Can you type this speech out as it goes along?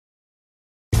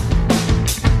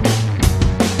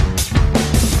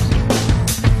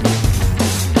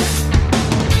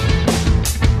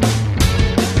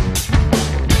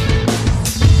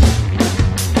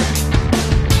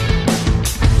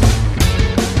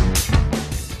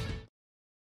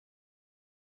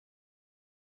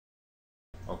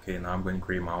Okay, now I'm going to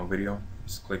create my own video.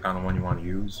 Just click on the one you want to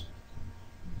use.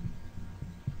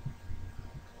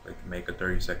 Click make a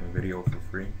 30-second video for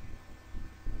free.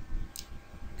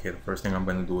 Okay, the first thing I'm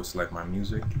going to do is select my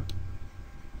music.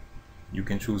 You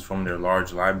can choose from their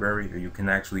large library, or you can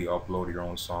actually upload your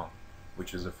own song,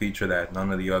 which is a feature that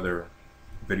none of the other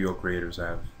video creators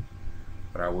have.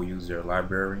 But I will use their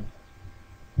library.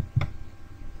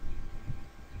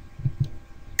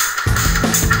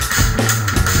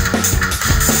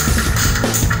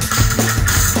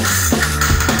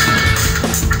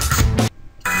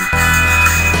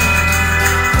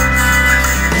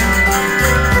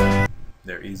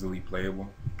 They're easily playable.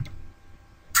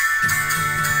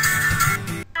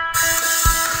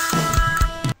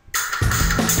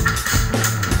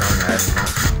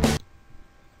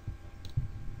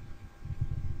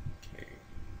 Okay,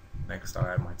 next I'll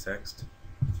add my text.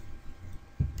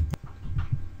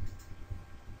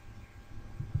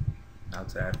 Now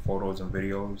to add photos and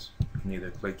videos, you can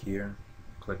either click here,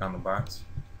 click on the box,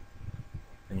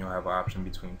 then you'll have an option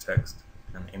between text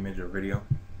and image or video.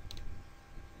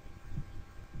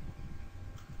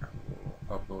 I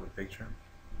will upload a picture.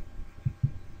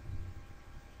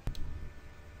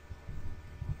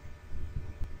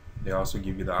 They also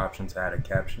give you the option to add a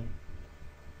caption.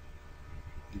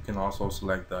 You can also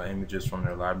select the images from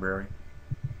their library.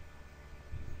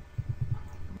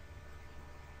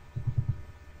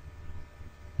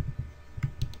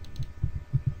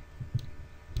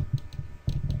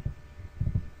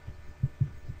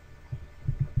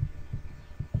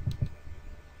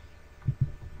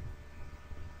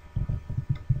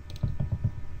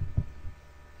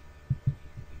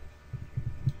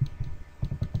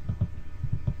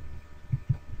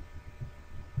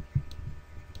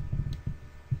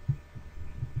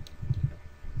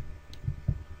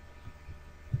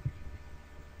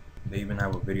 They even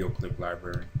have a video clip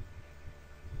library.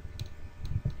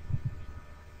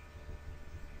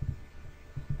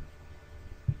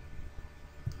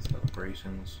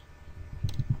 Celebrations,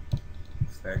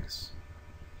 effects,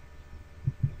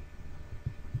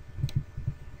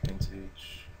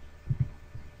 vintage,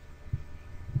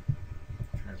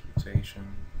 transportation,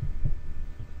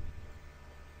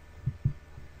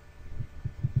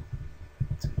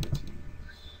 activities,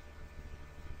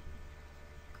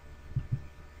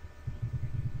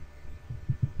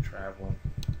 travel,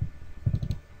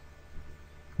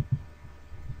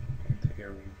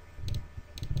 interior.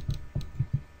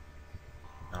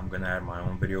 Now I'm going to add my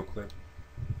own video clip.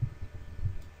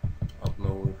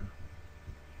 Upload.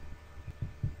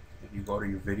 If you go to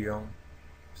your video,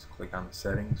 just click on the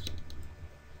settings.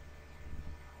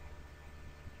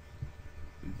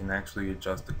 You can actually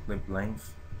adjust the clip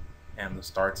length and the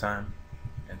start time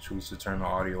and choose to turn the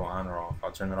audio on or off.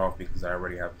 I'll turn it off because I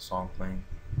already have the song playing.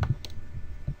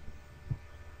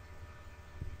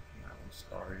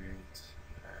 Start it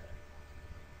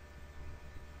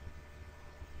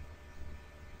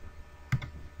at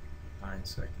 9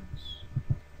 seconds.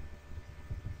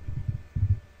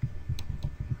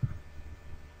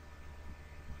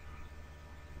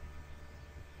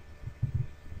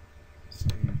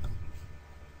 Save.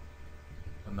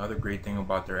 Another great thing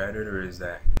about their editor is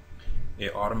that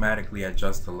it automatically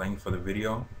adjusts the length of the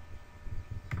video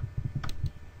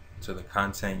to the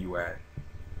content you add.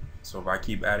 So if I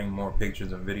keep adding more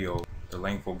pictures and videos, the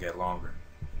length will get longer.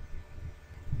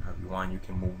 Now if you want, you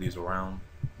can move these around.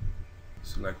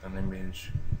 Select an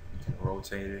image, you can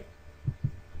rotate it.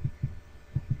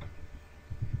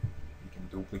 You can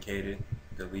duplicate it,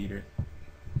 delete it,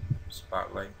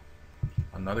 spotlight.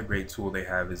 Another great tool they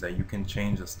have is that you can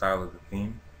change the style of the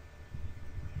theme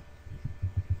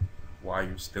while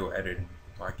you're still editing.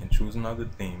 So I can choose another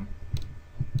theme,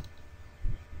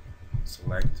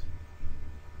 select.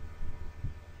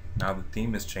 Now the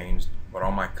theme is changed, but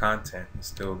all my content is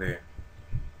still there,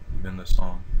 even the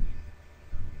song.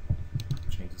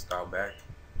 Change the style back.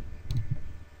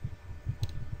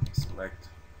 Select.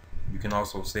 You can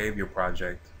also save your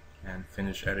project and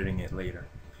finish editing it later.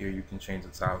 Here you can change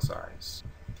the tile size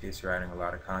in case you're adding a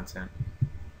lot of content.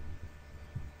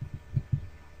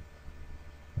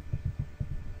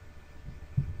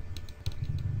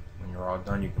 When you're all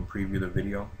done, you can preview the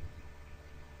video.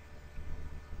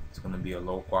 It's going to be a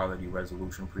low quality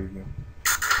resolution preview.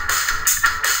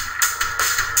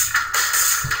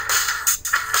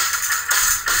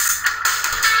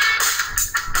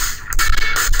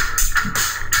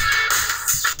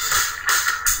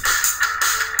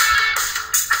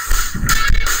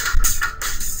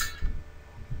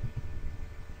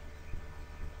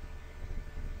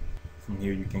 From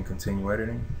here you can continue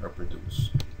editing or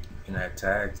produce. You can add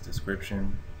tags,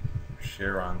 description,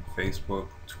 share on Facebook,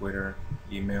 Twitter,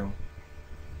 email,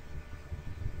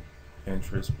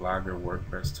 Pinterest, Blogger,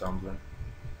 WordPress, Tumblr.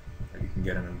 Or you can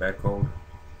get an embed code.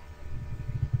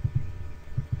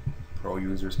 Pro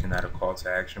users can add a call to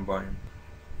action button.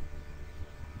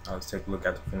 Now let's take a look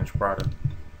at the finished product.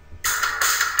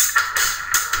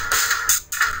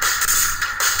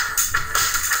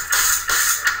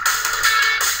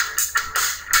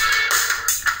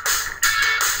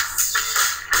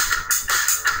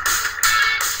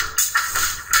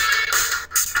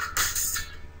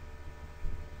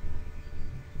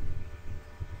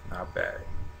 Not bad.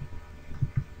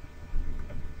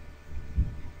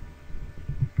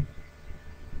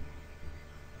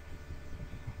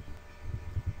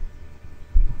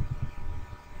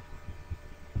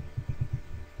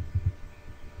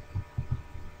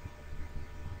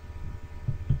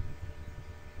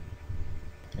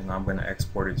 And now I'm going to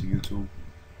export it to YouTube.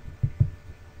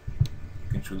 You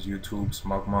can choose YouTube,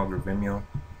 SmugMug, or Vimeo.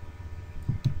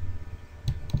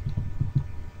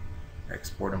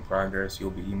 Export in progress.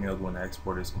 You'll be emailed when the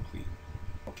export is complete.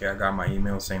 Okay, I got my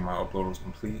email saying my upload was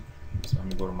complete. So let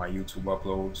me go to my YouTube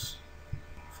uploads.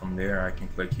 From there, I can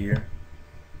click here,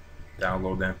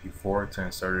 download the MP4 to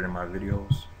insert it in my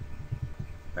videos.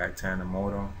 Back to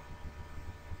Animoto.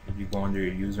 If you go under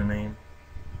your username,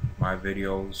 my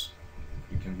videos,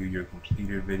 you can view your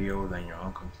completed videos and your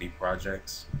incomplete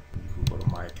projects. You can go to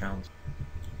my account.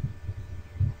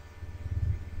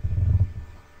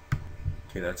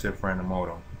 Okay, that's it for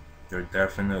Animoto. They're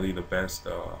definitely the best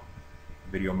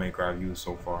video maker I've used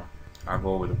so far. I'll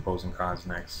go over the pros and cons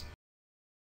next.